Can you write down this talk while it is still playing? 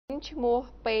ឈ្មោះ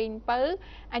ពេញពៅ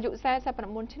អាយុ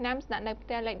49ឆ្នាំស្នាក់នៅផ្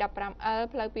ទះលេខ 15L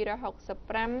ផ្លូវ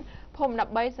265ភូមិ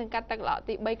13សង្កាត់ទឹកឡក់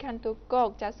ទី3ខណ្ឌទូកក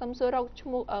ចាសុំសួររកឈ្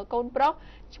មោះកូនប្រុស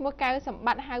ឈ្មោះកៅសម្ប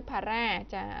ត្តិហៅផារ៉ា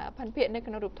ចាផាន់ភាកនៅ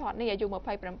ក្នុងរូបថតនេះអាយុ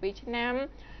27ឆ្នាំ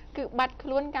គឺបាត់ខ្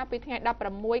លួនកាលពីថ្ងៃ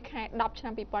16ខែ10ឆ្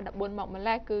នាំ2014មកម្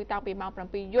លេះគឺតាំងពីម៉ោង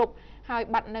7យប់ហើយ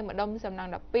បាត់នៅម្ដុំសំណ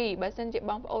ង់12បើសិនជា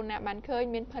បងប្អូនណាបានឃើញ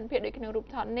មានផាន់ភាកដូចក្នុងរូប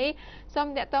ថតនេះសូម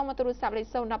តាក់ទងមកទូរស័ព្ទលេខ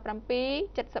017 71 78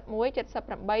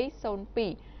 02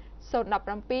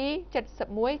 017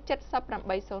 71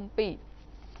 78 02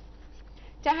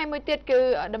ចាឲ្យមួយទៀតគឺ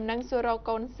ដំណឹងសួររក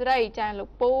កូនស្រីចាលោក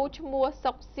ពូឈ្មោះ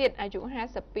សុកសៀតអាយុ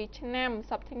52ឆ្នាំ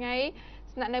សប្តាហ៍ថ្ងៃ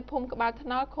ស្នាក់នៅភូមិក្បាលថ្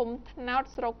នល់ឃុំថ្នោត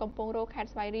ស្រុកកំពង់រោខេត្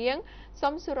តស្វាយរៀងសូ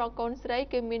មសួររកកូនស្រី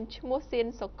គឺមានឈ្មោះសៀន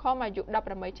សុខុមអាយុ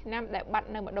18ឆ្នាំដែលបាត់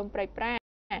នៅម្ដុំព្រៃប្រា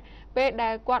ពេលដែ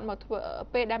លគាត់មកធ្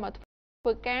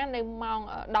វើការនៅម៉ោង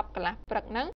10កន្លះព្រឹក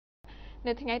ហ្នឹង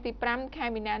នៅថ្ងៃទី5ខែ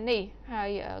មីនានេះហើយ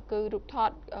គឺរូបថត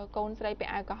កូនស្រីពា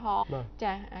ក់អាវក្រហម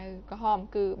ចាអាវក្រហម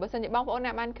គឺបើសិនជាបងប្អូន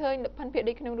ណាបានឃើញផាន់ភាក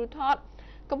ដូចក្នុងរូបថត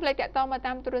កុំភ្លេចតាក់ទងមក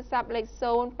តាមទូរស័ព្ទលេខ088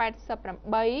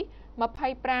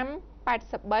 25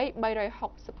 83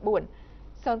 364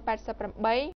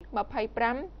 088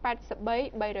 25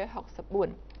 83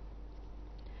 364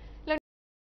លោក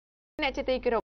អ្នកជាទីគោរព